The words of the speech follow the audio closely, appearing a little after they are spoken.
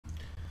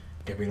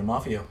Gabriel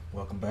Mafia,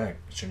 welcome back.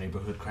 It's your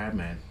neighborhood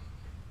crabman.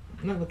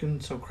 I'm not looking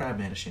so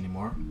crabmanish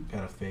anymore.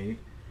 Got a fade.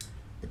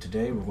 But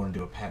today we're going to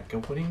do a pack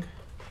opening.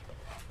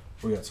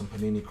 We got some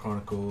Panini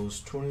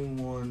Chronicles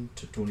 21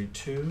 to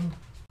 22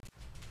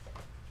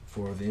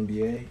 for the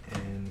NBA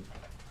and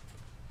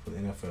for the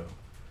NFL.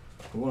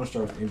 We're going to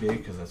start with the NBA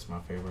because that's my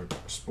favorite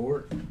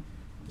sport.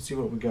 Let's see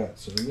what we got.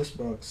 So in this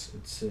box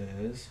it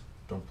says,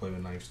 don't play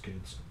with knives,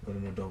 kids. Let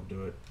an adult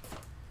do it.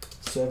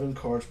 7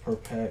 cards per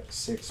pack,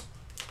 6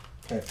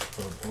 packs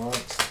per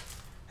box.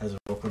 Has it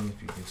open,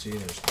 if you can see,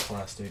 there's the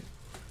plastic.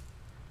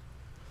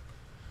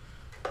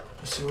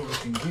 Let's see what we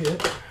can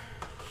get.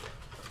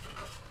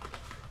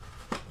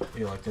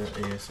 You like that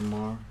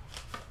ASMR?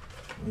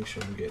 Make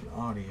sure I'm getting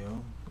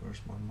audio.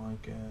 Where's my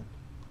mic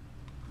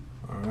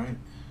at? Alright.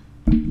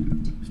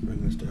 Let's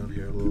bring this down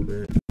here a little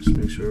bit. Just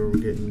make sure we're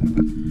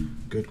getting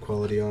good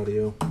quality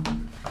audio.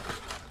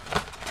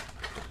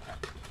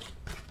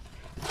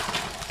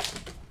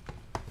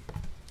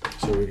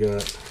 So we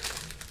got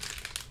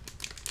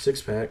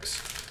 6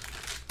 packs.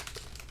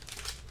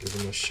 Give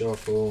them a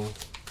shuffle.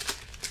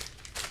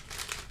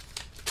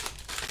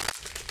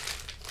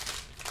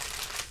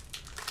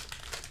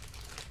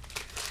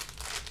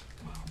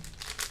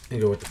 And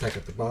go with the pack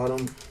at the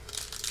bottom.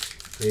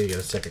 I need to get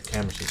a second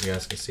camera so you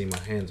guys can see my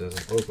hands as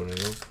I'm opening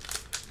them.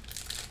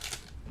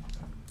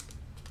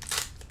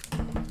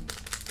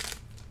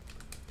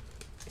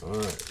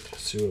 Alright,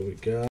 let's see what we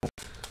got.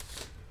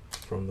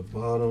 From the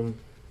bottom,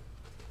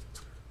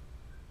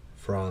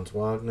 Franz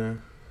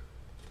Wagner.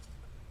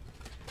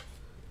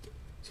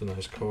 It's a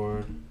nice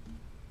card.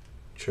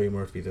 Trey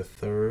Murphy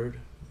III,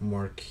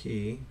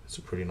 Marquee. It's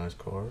a pretty nice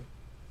card.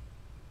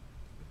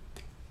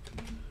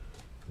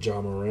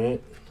 Ja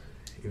Morant,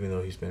 even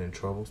though he's been in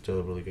trouble, still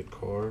a really good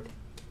card.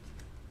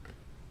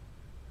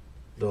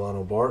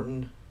 Delano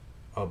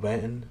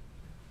Banton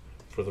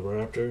for the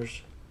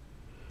Raptors.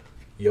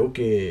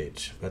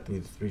 Jokic, about to be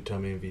the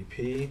 3-time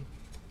MVP.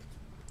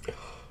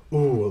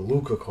 Ooh, a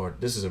Luka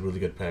card. This is a really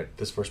good pack.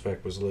 This first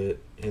pack was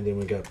lit. And then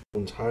we got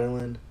Bones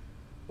Highland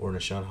or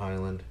Nishan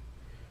Highland.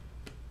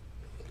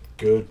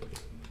 Good,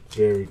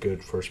 very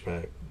good first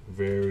pack.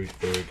 Very,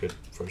 very good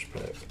first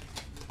pack.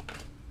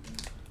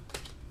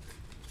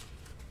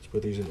 Let's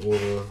put these in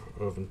order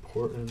of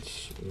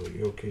importance.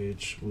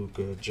 Jokic,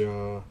 Luka,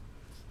 Ja,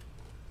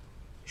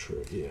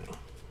 yeah,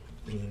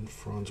 and then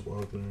Franz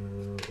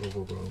Wagner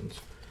over Bones.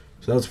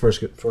 So that was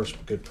the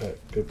first good pack.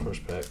 Good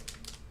first pack.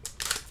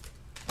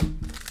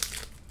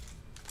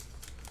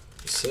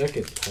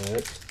 Second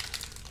pack.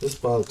 This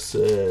box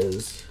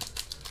says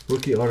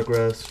rookie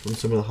autographs from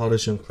some of the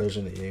hottest young players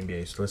in the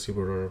NBA. So let's see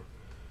what our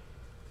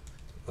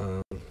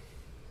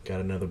got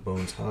another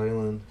Bones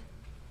Highland.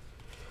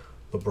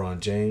 LeBron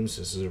James.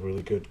 This is a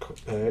really good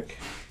pack.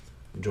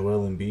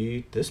 Joel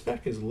Embiid. This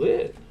pack is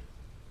lit.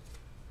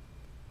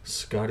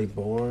 Scotty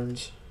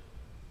Barnes.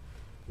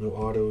 No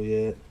auto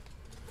yet.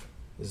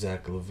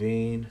 Zach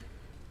LaVine.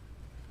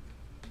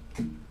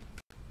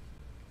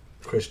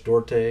 Chris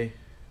Duarte.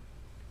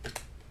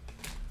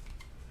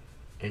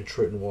 And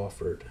Trenton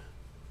Wofford.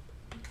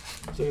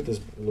 Let's look at this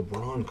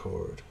LeBron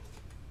card.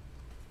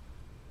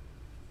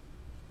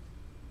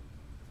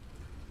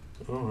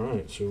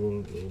 Alright, so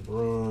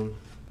LeBron,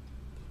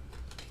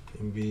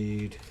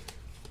 Embiid,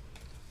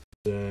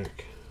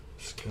 Zach,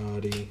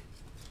 Scotty,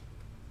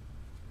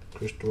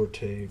 Chris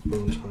Duarte,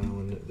 Bones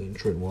Highland, and then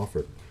Trenton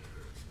Wofford.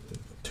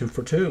 2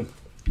 for 2.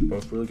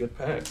 Both really good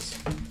packs.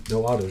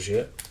 No autos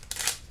yet.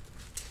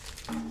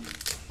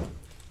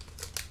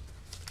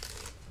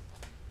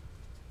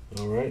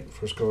 Alright,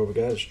 first card we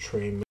got is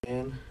Trey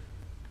Mann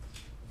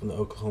from the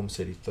Oklahoma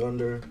City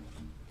Thunder.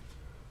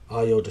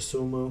 Ayo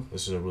Dosunmu.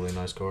 This is a really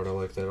nice card. I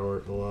like that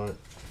art a lot.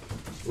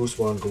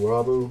 Usman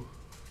Garuba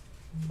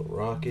for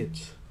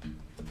Rockets.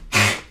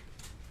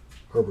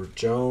 Herbert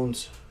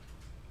Jones.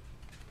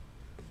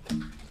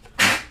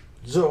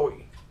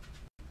 Zoe.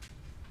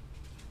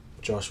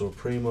 Joshua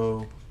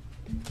Primo.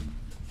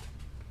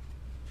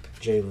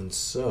 Jalen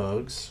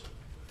Suggs.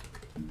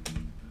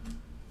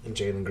 And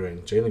Jalen Green.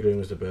 Jalen Green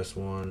was the best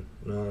one.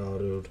 Not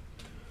autoed.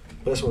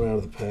 Best one out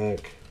of the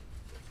pack.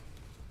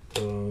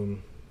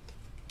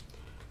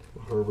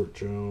 Herbert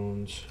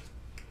Jones.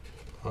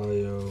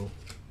 Ayo.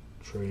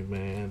 Trey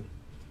Mann.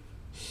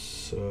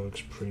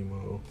 Suggs.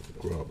 Primo.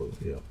 Garuba.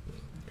 Yep.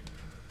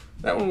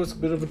 That one was a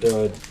bit of a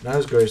dud. Not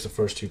as great as the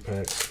first 2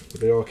 packs.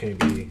 But they all can't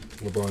be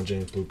LeBron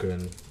James, Luka,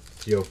 and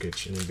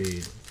Jokic and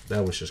Embiid.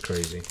 That was just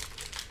crazy.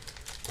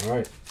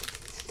 Alright.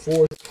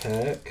 4th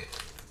pack.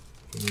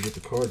 Let me get the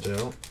cards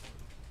out.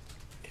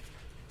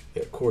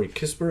 Got Corey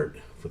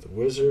Kispert for the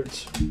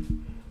Wizards.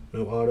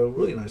 No auto.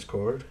 Really nice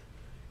card.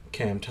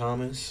 Cam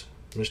Thomas.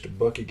 Mr.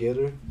 Bucket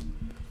Getter.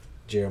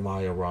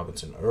 Jeremiah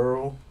Robinson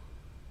Earl.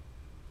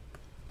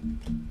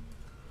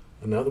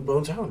 Another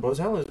Bones Highland. Bones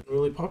Highland is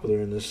really popular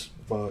in this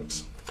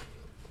box.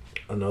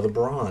 Another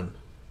Braun.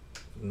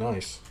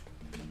 Nice.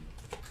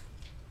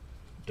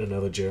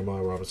 Another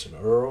Jeremiah Robinson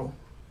Earl.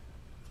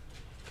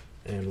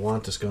 And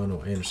Juan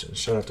Toscano Anderson.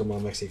 Shout out to my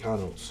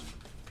Mexicanos.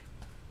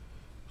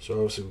 So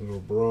obviously we go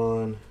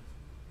Braun,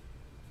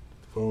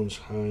 Bones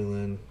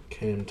Highland,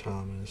 Cam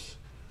Thomas,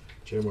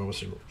 Jeremiah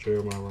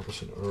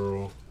Robinson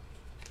Earl,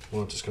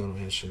 Juan Toscano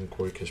Anderson, and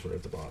Corey Kispert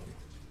at the bottom.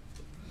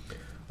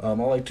 I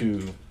like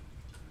to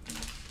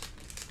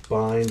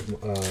bind,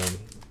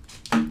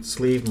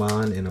 sleeve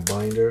mine in a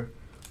binder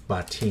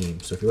by team.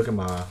 So if you look at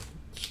my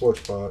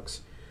sports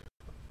box,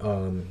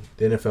 the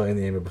NFL and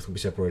the NBA both will be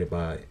separated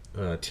by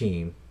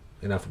team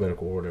in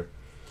alphabetical order.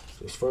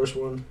 So this first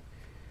one,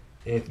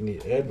 Anthony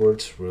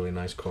Edwards, really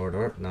nice card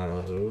art, not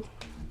auto.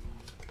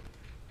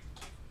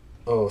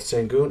 Oh,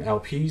 Sengun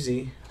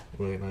Alpeasy,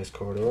 really nice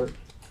card art.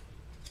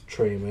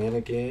 Trey Man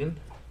again,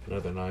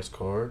 another nice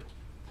card.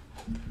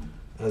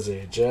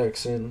 Isaiah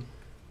Jackson,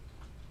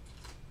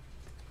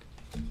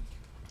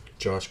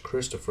 Josh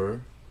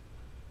Christopher,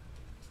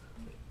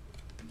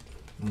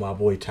 my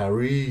boy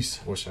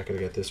Tyrese. Wish I could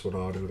have got this one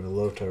autoed. I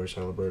love Tyrese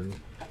Halliburton.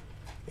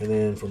 And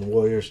then from the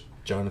Warriors,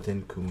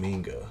 Jonathan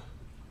Kuminga.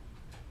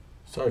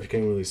 Sorry if you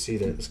can't really see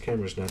that. This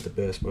camera's not the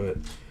best, but I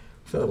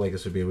felt like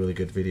this would be a really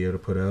good video to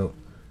put out.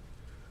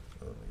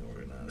 Let me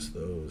organize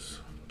those.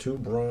 2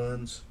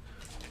 bronze.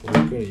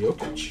 Luka and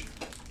Jokic.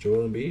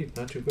 Joel Embiid,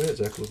 not too bad.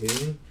 Zach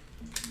LaVine,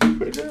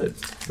 pretty good.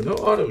 But no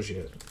autos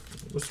yet.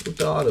 What's with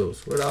the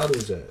autos? Where the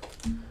autos at?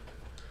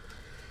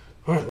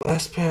 Alright,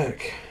 last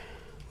pack.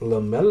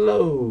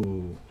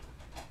 LaMelo.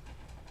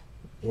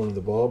 One of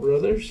the Ball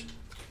brothers.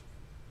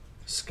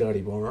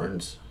 Scotty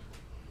Barnes.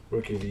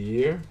 Rookie of the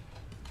Year.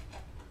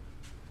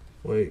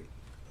 Wait.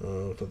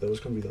 I thought that was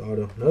going to be the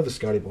auto. Another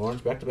Scotty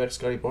Barnes. Back-to-back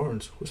Scotty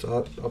Barnes. What's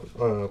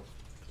the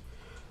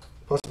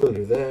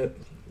possibility of that?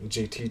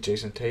 JT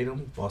Jason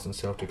Tatum. Boston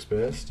Celtics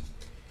best.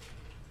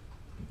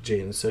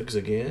 Jalen Suggs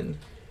again.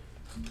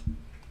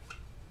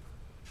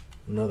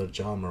 Another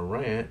John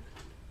Morant.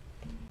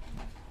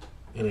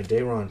 And a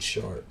Day'Ron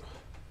Sharp.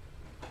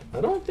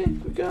 I don't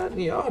think we got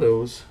any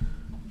autos.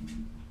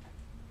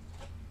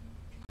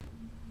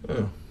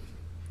 Oh.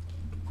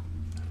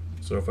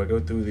 So if I go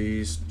through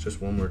these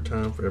just one more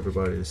time for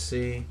everybody to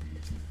see.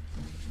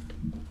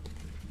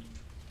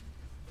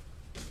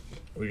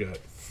 We got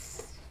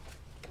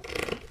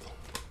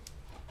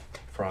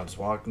Franz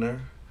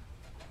Wagner,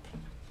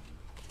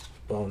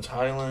 Bones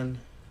Highland,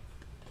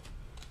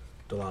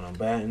 Delano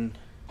Banton,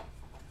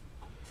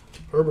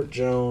 Herbert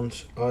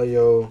Jones,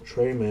 Ayo,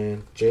 Trey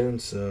Man, Jalen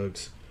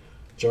Suggs,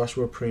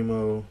 Joshua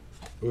Primo,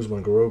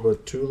 Usman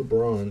Garuba, 2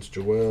 LeBrons,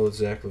 Joel,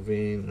 Zach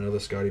LaVine, another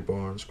Scotty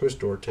Barnes, Chris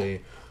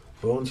Duarte,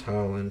 Bones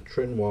Highland,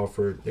 Trenton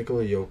Walford,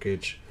 Nikola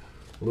Jokic,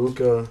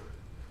 Luka,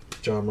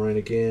 John Morant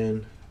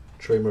again,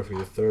 Trey Murphy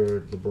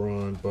III,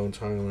 LeBron, Bones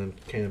Highland,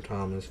 Cam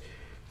Thomas,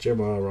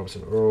 Jeremiah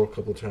Robinson Earl a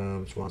couple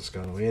times, Juan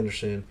Toscano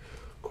Anderson,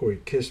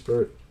 Corey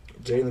Kispert,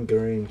 Jalen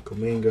Green,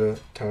 Kuminga,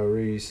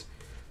 Tyrese,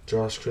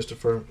 Josh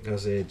Christopher,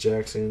 Isaiah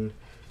Jackson,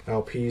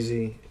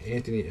 Alpeasy,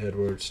 Anthony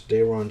Edwards,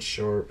 Day'Ron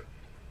Sharp,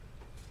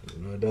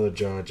 another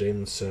John,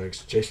 Jalen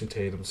Suggs, Jason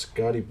Tatum,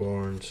 Scotty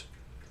Barnes,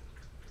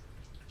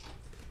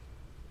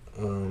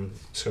 and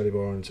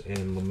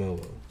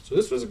LaMelo. So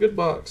this was a good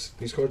box.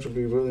 These cards will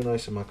be really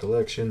nice in my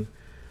collection.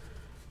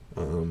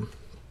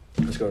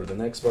 Let's go to the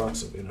next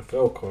box of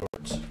NFL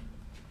cards.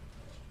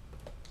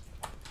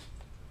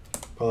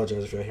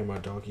 Apologize if y'all hear my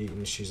dog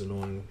eating. She's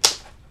annoying.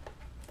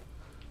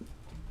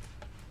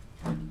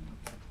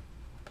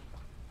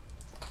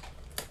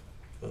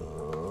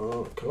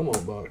 Come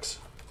on, box.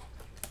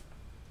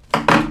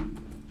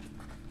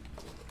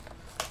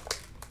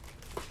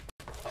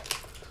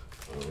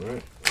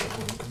 Alright,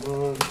 come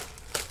on.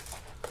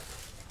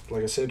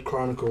 Like I said,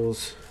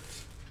 Chronicles,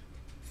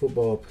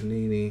 football,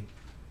 Panini,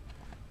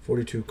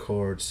 42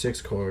 cards,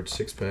 6 cards,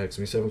 6 packs,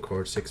 7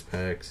 cards, 6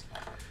 packs,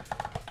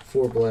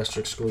 4 blaster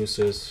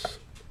exclusives,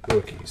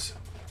 rookies.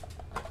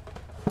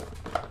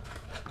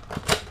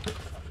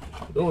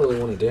 Don't really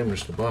want to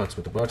damage the box,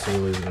 but the box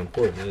really isn't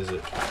important, is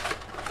it?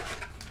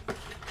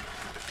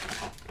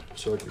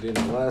 So like we did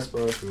in the last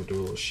box, we'll do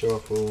a little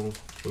shuffle,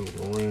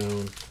 move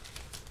around.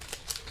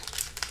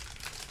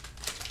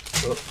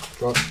 Oh,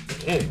 drop,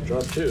 hey,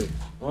 drop 2.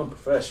 I'm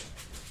professional.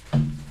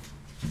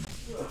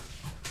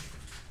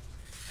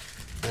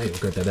 I ain't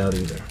gonna cut that out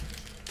either.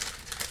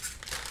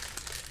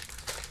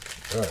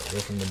 Alright, go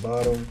from the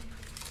bottom.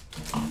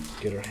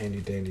 Get our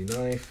handy dandy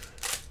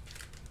knife.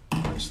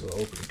 Nice little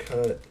open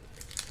cut.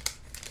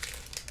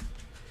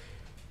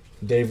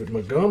 David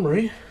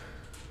Montgomery.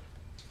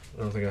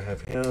 I don't think I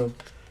have him.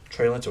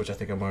 Trey Lance, which I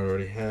think I might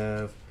already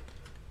have.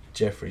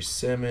 Jeffrey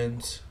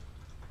Simmons.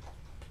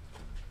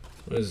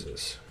 What is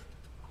this?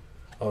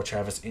 Oh,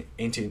 Travis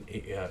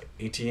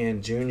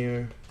Etienne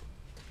Jr.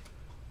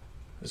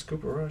 Is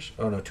Cooper Rush?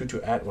 Oh no, Tutu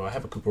Atwell. I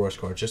have a Cooper Rush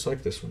card just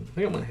like this one. I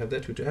think I might have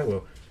that Tutu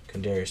Atwell.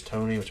 Kadarius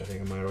Toney, which I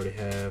think I might already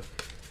have.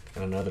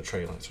 And another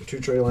Trey Lance. So 2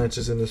 Trey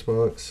Lances in this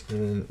box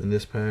and in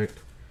this pack.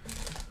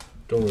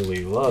 Don't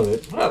really love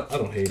it. I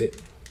don't hate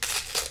it.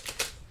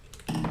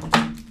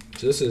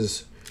 So this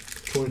is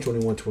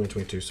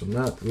 2021-2022. So I'm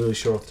not really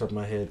sure off the top of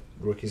my head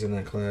rookies in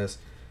that class.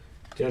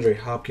 DeAndre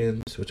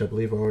Hopkins, which I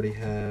believe I already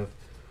have.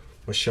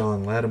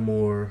 Marshawn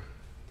Lattimore.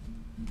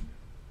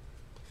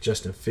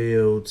 Justin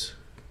Fields.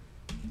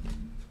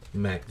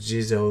 Mac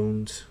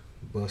Jones.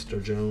 Buster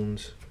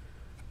Jones,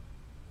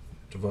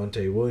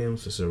 Javonte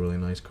Williams. This is a really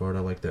nice card. I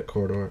like that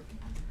card art.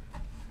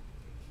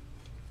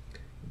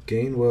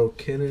 Gainwell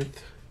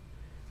Kenneth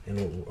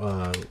and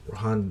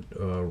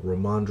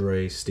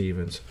Ramondre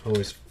Stevens. I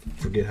always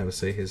forget how to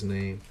say his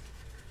name.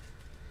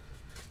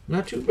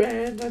 Not too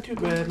bad, not too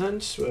bad, nothing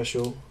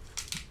special.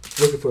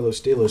 Looking for those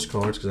Steelers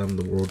cards because I'm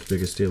the world's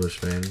biggest Steelers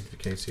fan. If you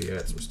can't see, I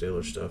got some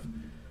Steelers stuff.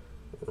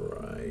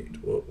 Right,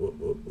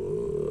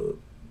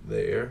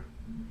 there.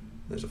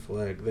 There's a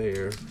flag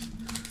there.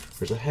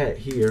 There's a hat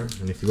here,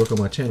 and if you look on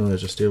my channel,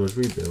 there's a Steelers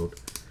rebuild.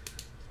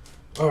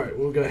 All right,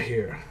 what we got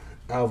here?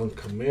 Alvin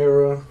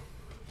Kamara,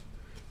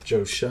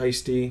 Joe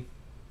Shiesty,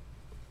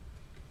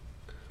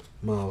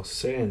 Miles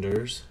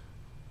Sanders,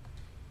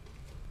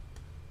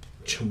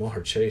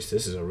 Jamar Chase.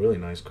 This is a really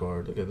nice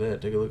card. Look at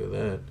that. Take a look at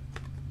that.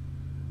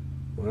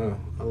 Wow,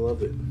 I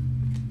love it.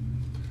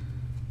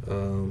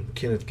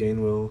 Kenneth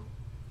Gainwell,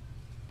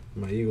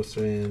 my Eagles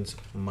fans,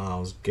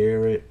 Myles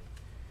Garrett,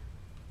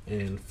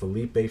 and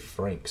Felipe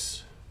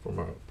Franks for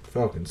my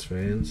Falcons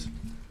fans.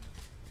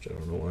 Which I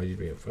don't know why you'd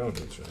be a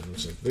Falcons fan.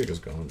 Since Vic is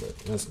gone, but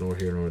that's nor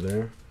here nor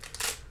there.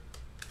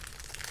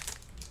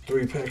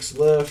 3 packs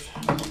left.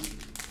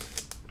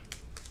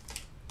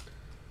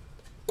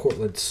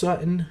 Cortland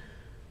Sutton,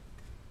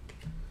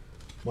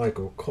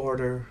 Michael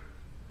Carter,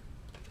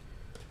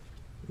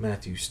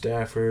 Matthew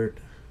Stafford,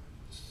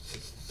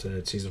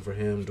 sad season for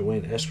him,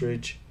 Dwayne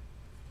Eskridge,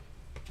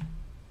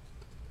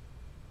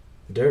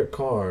 Derek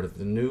Carr,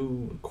 the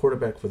new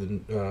quarterback for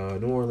the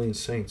New Orleans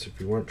Saints, if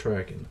you weren't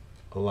tracking,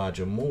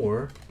 Elijah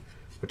Moore,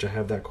 which I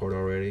have that card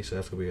already, so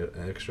that's going to be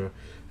an extra,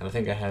 and I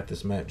think I have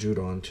this Matt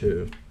Judon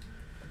too.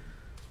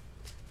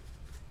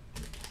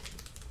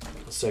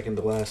 Second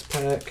to last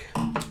pack.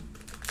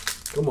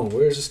 Come on,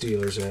 where's the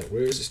Steelers at?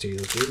 Where's the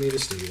Steelers? Give me the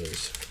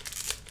Steelers.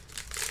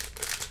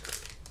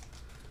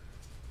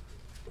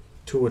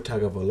 Tua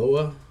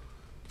Tagovailoa,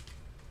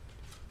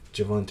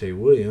 Javonte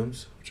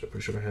Williams, which I'm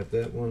pretty sure I have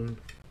that one.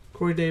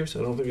 Corey Davis,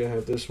 I don't think I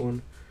have this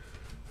one.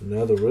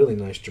 Another really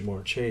nice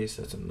Jamar Chase.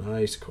 That's a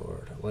nice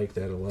card. I like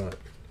that a lot.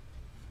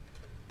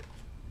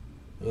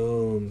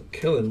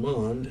 Kellen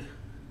Mond.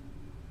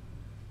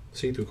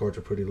 See-through cards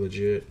are pretty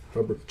legit.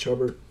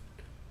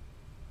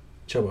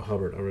 Chuba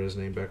Hubbard, I read his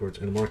name backwards.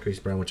 And Marquise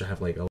Brown, which I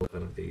have like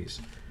 11 of these.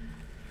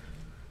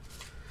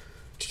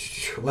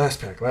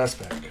 Last pack.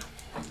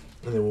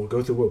 And then we'll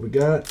go through what we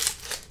got.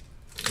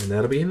 And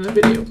that'll be in the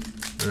video.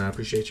 And I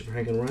appreciate you for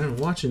hanging around and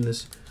watching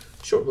this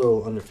short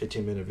little under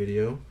 15-minute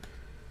video.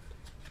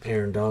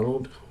 Aaron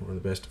Donald, one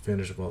of the best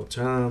defenders of all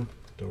time.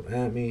 Don't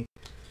at me.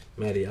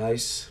 Matty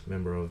Ice,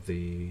 member of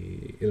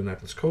the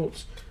Indianapolis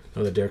Colts.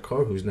 Another Derek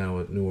Carr, who's now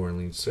at New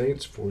Orleans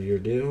Saints, 4-year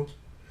deal.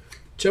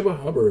 Chuba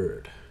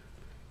Hubbard.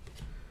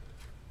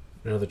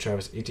 Another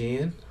Travis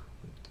Etienne.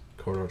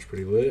 Card art's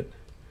pretty lit.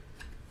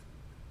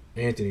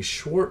 Anthony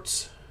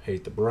Schwartz.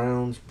 Hate the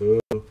Browns. Boo.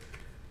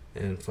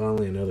 And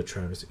finally, another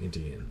Travis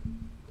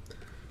Etienne.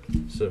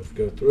 So if we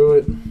go through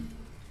it,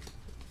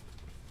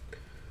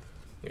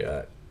 we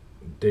got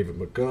David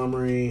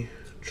Montgomery,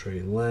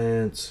 Trey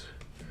Lance,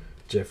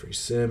 Jeffrey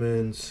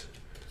Simmons,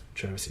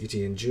 Travis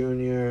Etienne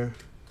Jr.,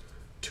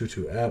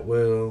 Tutu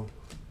Atwell,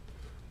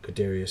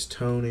 Kadarius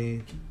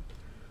Toney,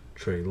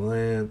 Trey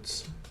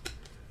Lance,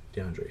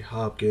 DeAndre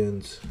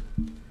Hopkins,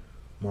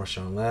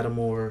 Marshawn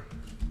Lattimore,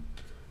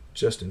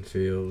 Justin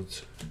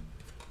Fields,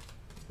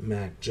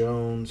 Mac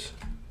Jones,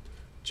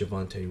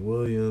 Javonte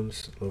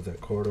Williams, love that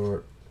card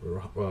art,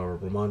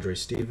 Ramondre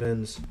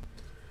Stevens,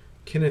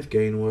 Kenneth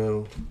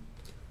Gainwell,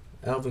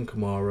 Alvin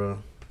Kamara,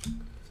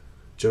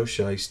 Joe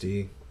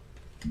Shiesty,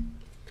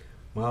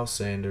 Miles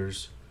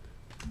Sanders,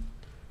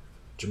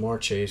 Jamar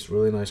Chase,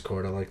 really nice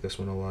card. I like this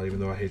one a lot, even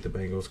though I hate the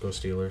Bengals. Go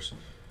Steelers.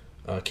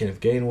 Kenneth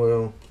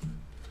Gainwell,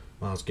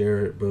 Myles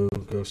Garrett, boo,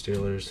 go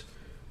Steelers.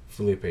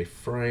 Felipe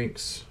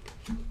Franks,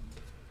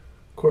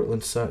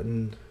 Cortland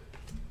Sutton,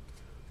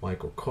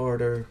 Michael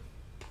Carter,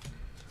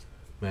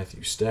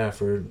 Matthew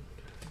Stafford,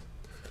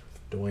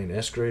 Dwayne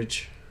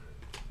Eskridge,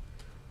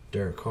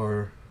 Derek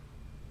Carr,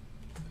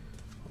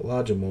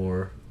 Elijah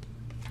Moore,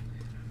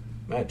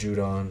 Matt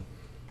Judon,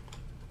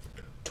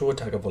 Tua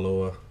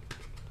Tagovailoa,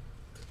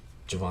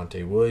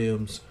 Javonte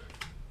Williams,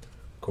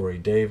 Corey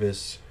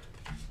Davis,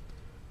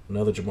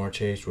 another Jamar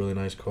Chase, really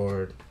nice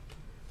card,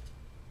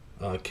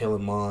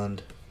 Kellen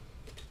Mond,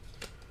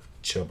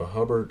 Chuba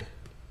Hubbard,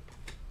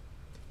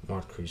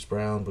 Marquise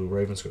Brown, Blue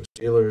Ravens, go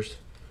Steelers,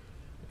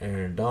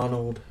 Aaron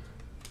Donald,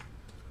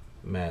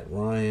 Matt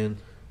Ryan,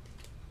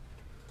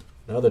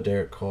 another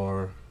Derek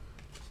Carr,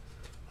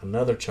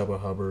 another Chuba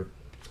Hubbard,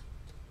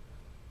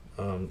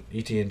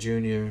 Etienne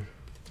Jr.,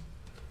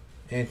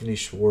 Anthony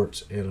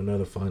Schwartz, and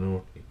another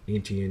final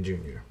Etienne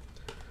Jr.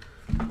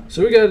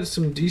 So we got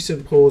some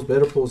decent pulls,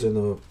 better pulls in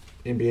the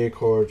NBA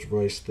cards,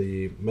 versus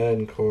the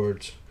Madden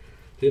cards.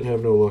 Didn't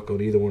have no luck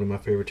on either one of my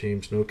favorite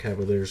teams. No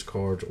Cavaliers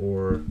cards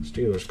or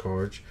Steelers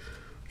cards.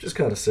 Which is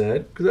kind of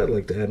sad, because I'd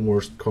like to add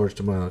more cards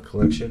to my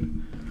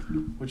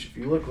collection. Which, if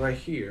you look right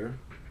here...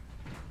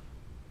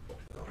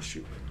 Oh,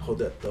 shoot. Hold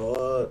that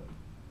thought.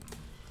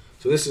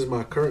 So this is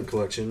my current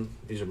collection.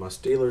 These are my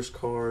Steelers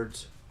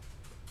cards.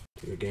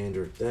 Take a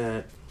gander at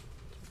that.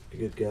 The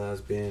good guys: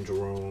 Ben,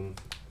 Jerome,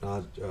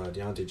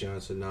 Deontay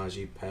Johnson,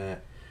 Najee,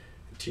 Pat,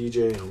 and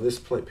TJ. On this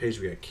page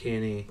we got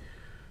Kenny,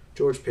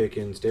 George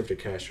Pickens, David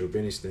Castro,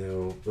 Benny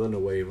Snell,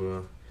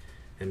 Villanueva,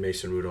 and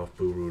Mason Rudolph,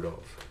 Boo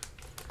Rudolph.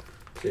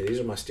 Okay, these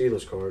are my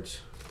Steelers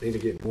cards. I need to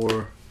get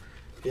more.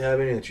 If you have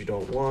any that you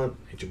don't want,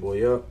 hit your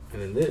boy up. And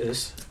then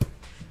this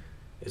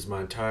is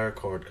my entire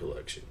card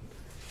collection.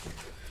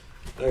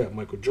 I got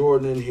Michael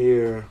Jordan in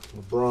here,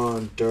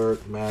 LeBron,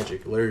 Dirk,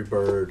 Magic, Larry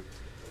Bird.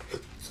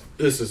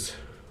 This is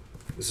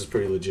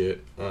pretty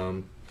legit.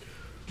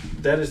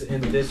 That is the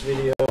end of this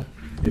video.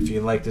 If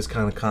you like this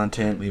kind of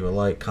content, leave a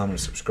like, comment,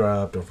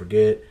 subscribe. Don't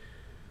forget,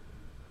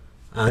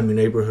 I'm your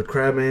neighborhood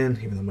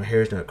Crabman, even though my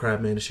hair's not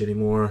Crabman-ish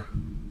anymore.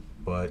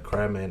 But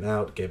Crabman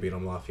out. Get beat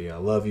on Lafayette. I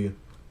love you.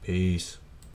 Peace.